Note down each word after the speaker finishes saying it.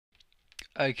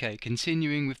Okay,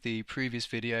 continuing with the previous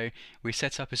video, we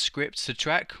set up a script to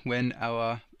track when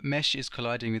our mesh is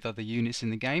colliding with other units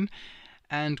in the game,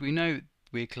 and we know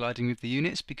we're colliding with the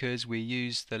units because we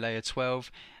use the layer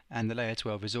 12, and the layer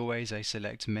 12 is always a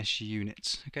select mesh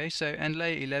unit. Okay, so and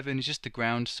layer 11 is just the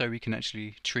ground, so we can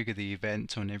actually trigger the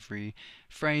event on every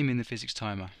frame in the physics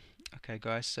timer. Okay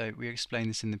guys, so we explained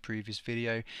this in the previous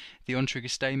video. The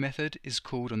onTriggerStay method is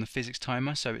called on the physics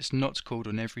timer, so it's not called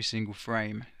on every single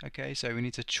frame. Okay, so we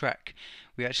need to track,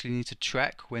 we actually need to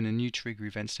track when a new trigger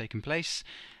event's taken place,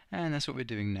 and that's what we're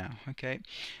doing now. Okay,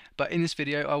 but in this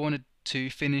video I wanted to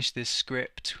finish this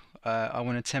script. I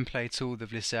want to template all of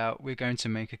this out. We're going to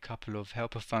make a couple of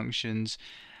helper functions,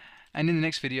 and in the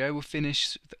next video we'll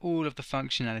finish all of the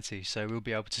functionality, so we'll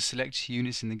be able to select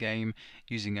units in the game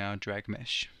using our drag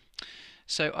mesh.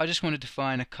 So I just want to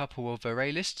define a couple of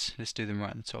array lists. Let's do them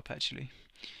right at the top actually.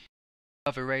 I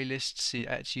love array lists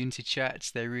at Unity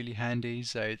Chat, they're really handy.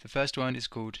 So the first one is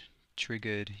called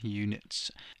triggered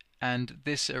units, and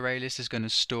this array list is going to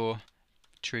store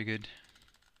triggered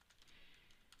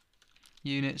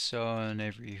units on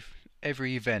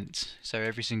every event, so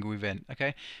every single event.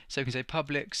 Okay, so we can say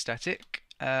public static.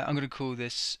 I'm going to call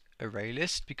this array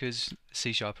list because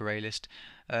C# array list,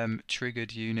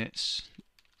 triggered units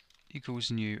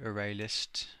equals new array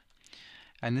list,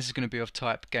 and this is going to be of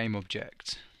type game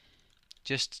object,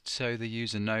 just so the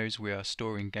user knows we are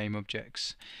storing game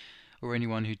objects, or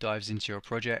anyone who dives into your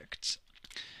project.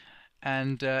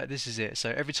 And this is it.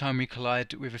 So every time we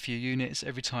collide with a few units,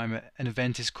 every time an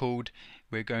event is called,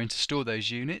 we're going to store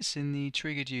those units in the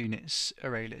triggered units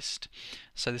array list.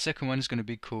 So the second one is going to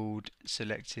be called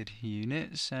selected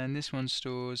units, and this one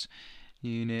stores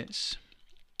units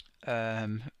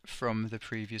from the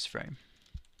previous frame.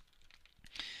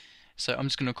 So I'm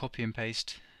just going to copy and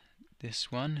paste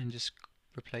this one and just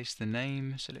replace the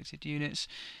name selected units.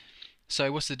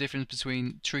 So what's the difference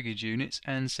between triggered units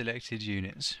and selected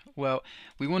units? Well,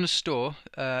 we want to store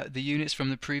the units from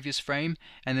the previous frame,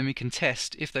 and then we can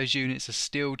test if those units are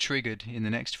still triggered in the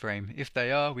next frame. If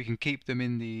they are, we can keep them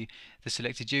in the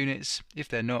selected units. If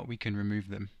they're not, we can remove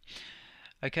them.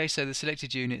 Okay, so the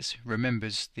selected units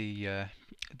remembers the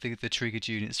triggered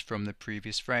units from the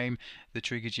previous frame. The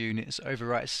triggered units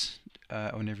overwrites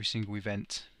on every single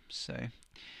event. So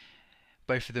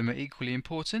both of them are equally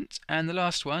important. And the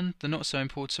last one, the not so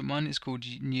important one, is called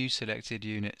new selected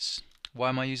units. Why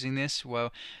am I using this?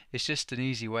 Well, it's just an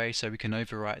easy way so we can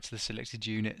overwrite the selected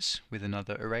units with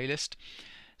another array list.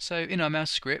 So in our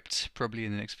mouse script, probably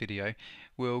in the next video,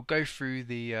 we'll go through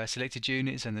the selected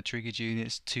units and the triggered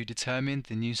units to determine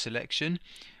the new selection.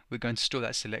 We're going to store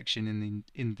that selection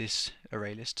in this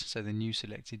array list, so the new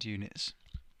selected units.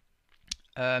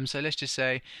 So let's just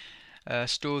say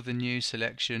store the new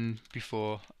selection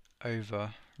before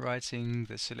overwriting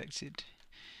the selected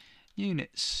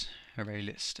units array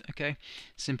list. Okay,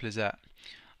 simple as that.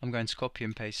 I'm going to copy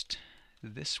and paste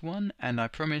this one, and I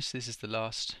promise this is the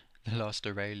last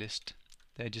array list.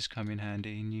 They just come in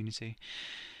handy in Unity.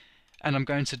 And I'm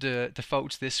going to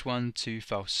default this one to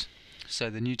false. So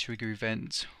the new trigger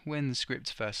event, when the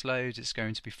script first loads, it's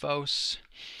going to be false.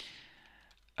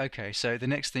 Okay, so the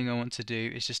next thing I want to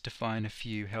do is just define a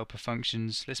few helper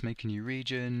functions. Let's make a new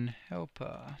region,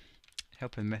 helper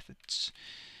methods,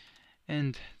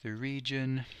 and the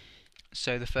region.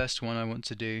 So the first one I want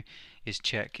to do is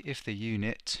check if the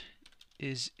unit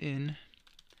is in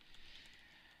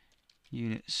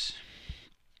units.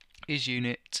 Is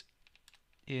unit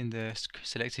in the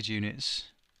selected units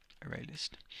array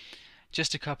list.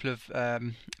 Just a couple of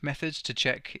methods to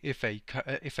check if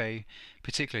a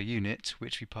particular unit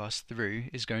which we pass through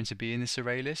is going to be in this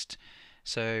array list.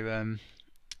 So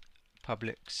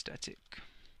public static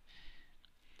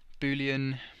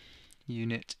boolean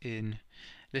unit in,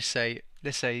 let's say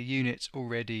unit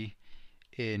already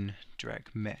in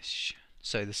DragMesh.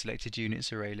 So the selected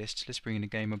units array list. Let's bring in a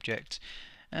game object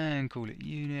and call it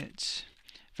unit.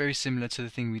 Very similar to the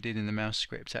thing we did in the mouse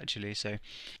script actually. So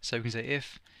we can say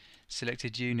if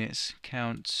selected units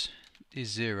count is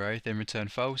 0, then return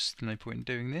false. No point in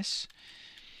doing this.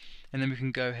 And then we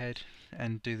can go ahead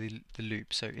and do the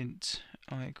loop. So int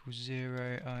I equals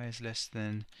 0, I is less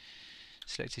than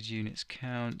selected units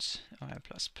count, I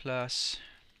plus plus.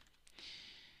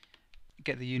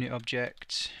 Get the unit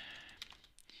object,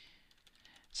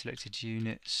 selected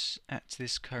units at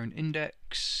this current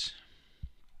index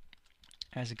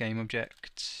as a game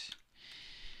object,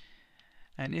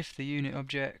 and if the unit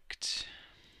object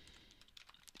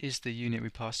is the unit we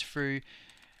passed through,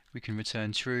 we can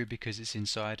return true because it's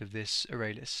inside of this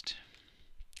array list.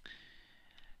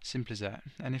 Simple as that.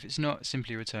 And if it's not,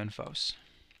 simply return false.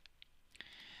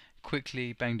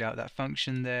 quickly banged out that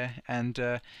function there, and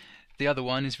the other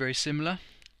one is very similar.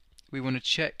 We want to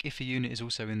check if a unit is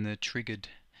also in the triggered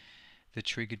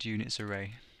units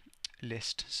array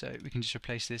list. So we can just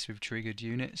replace this with triggered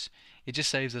units. It just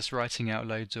saves us writing out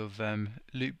loads of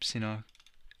loops in our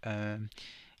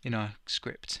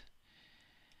script.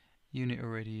 Unit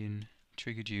already in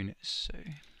triggered units. So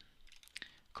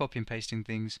copy and pasting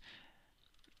things,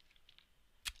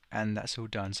 and that's all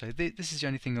done. So this is the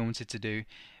only thing I wanted to do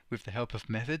with the help of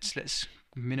methods. Let's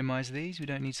minimize these. We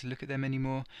don't need to look at them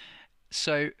anymore.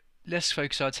 So let's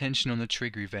focus our attention on the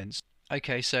trigger events.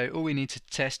 Okay, so all we need to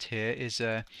test here is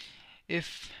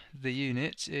if the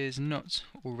unit is not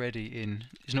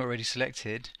already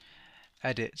selected,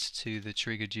 add it to the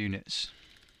triggered units.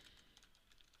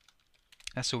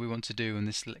 That's all we want to do in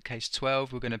this case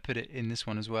 12. We're going to put it in this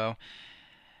one as well.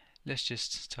 Let's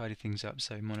just tidy things up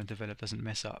so MonoDevelop doesn't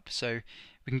mess up. So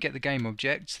we can get the game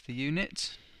object, the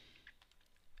unit.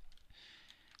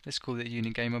 Let's call it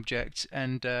unit game object,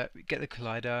 and get the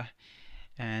collider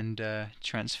and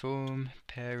transform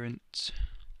parent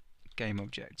game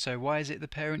object. So why is it the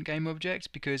parent game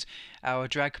object? Because our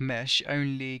drag mesh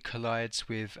only collides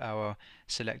with our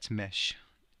select mesh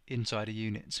inside a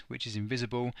unit, which is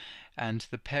invisible, and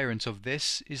the parent of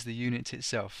this is the unit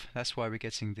itself. That's why we're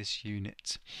getting this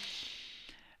unit.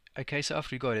 Okay, so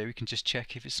after we got it, we can just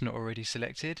check if it's not already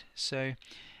selected. So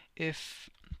if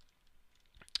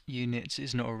unit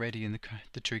is not already in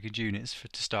the triggered units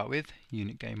to start with,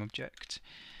 unit game object,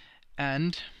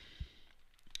 and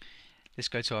let's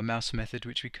go to our mouse method,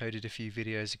 which we coded a few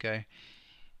videos ago.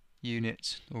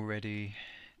 Unit already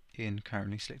in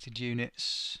currently selected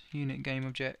units, unit game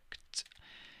object.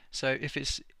 So if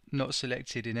it's not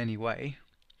selected in any way,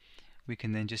 we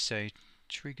can then just say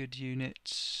triggered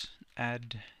units,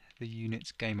 add the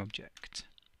unit game object.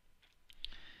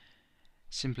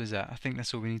 Simple as that. I think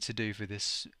that's all we need to do for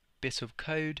this bit of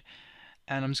code,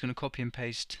 and I'm just going to copy and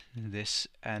paste this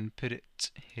and put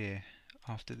it here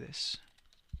after this,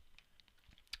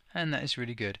 and that is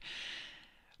really good.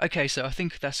 Okay, so I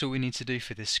think that's all we need to do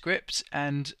for this script,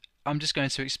 and I'm just going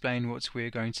to explain what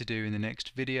we're going to do in the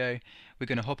next video. We're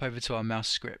going to hop over to our mouse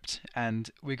script, and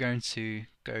we're going to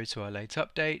go to our late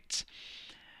update,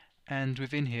 and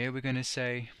within here we're going to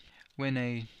say when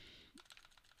a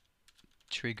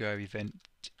trigger event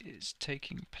is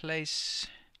taking place,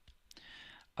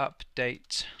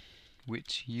 update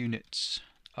which units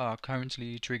are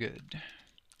currently triggered.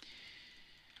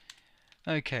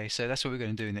 Okay, so that's what we're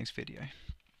going to do in the next video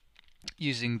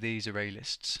using these array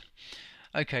lists.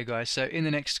 Okay guys, so in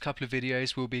the next couple of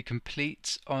videos we'll be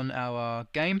complete on our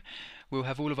game. We'll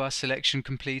have all of our selection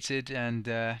completed, and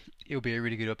it'll be a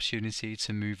really good opportunity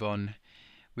to move on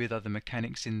with other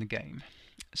mechanics in the game.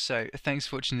 So thanks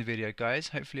for watching the video guys.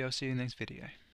 Hopefully I'll see you in the next video.